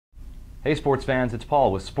Hey sports fans, it's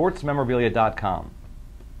Paul with SportsMemorabilia.com.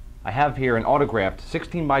 I have here an autographed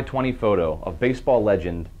 16 by 20 photo of baseball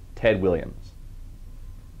legend Ted Williams.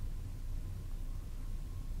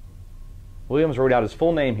 Williams wrote out his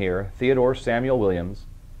full name here, Theodore Samuel Williams,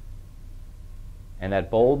 and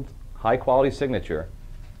that bold, high-quality signature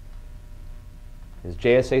is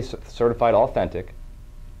JSA certified authentic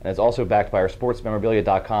and is also backed by our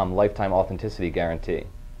SportsMemorabilia.com lifetime authenticity guarantee.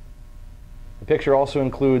 The picture also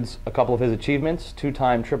includes a couple of his achievements: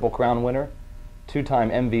 two-time Triple Crown winner,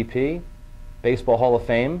 two-time MVP, Baseball Hall of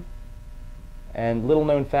Fame, and little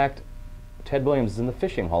known fact, Ted Williams is in the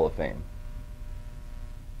Fishing Hall of Fame.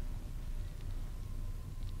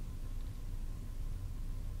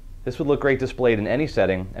 This would look great displayed in any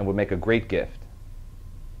setting and would make a great gift.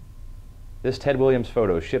 This Ted Williams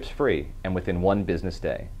photo ships free and within 1 business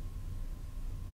day.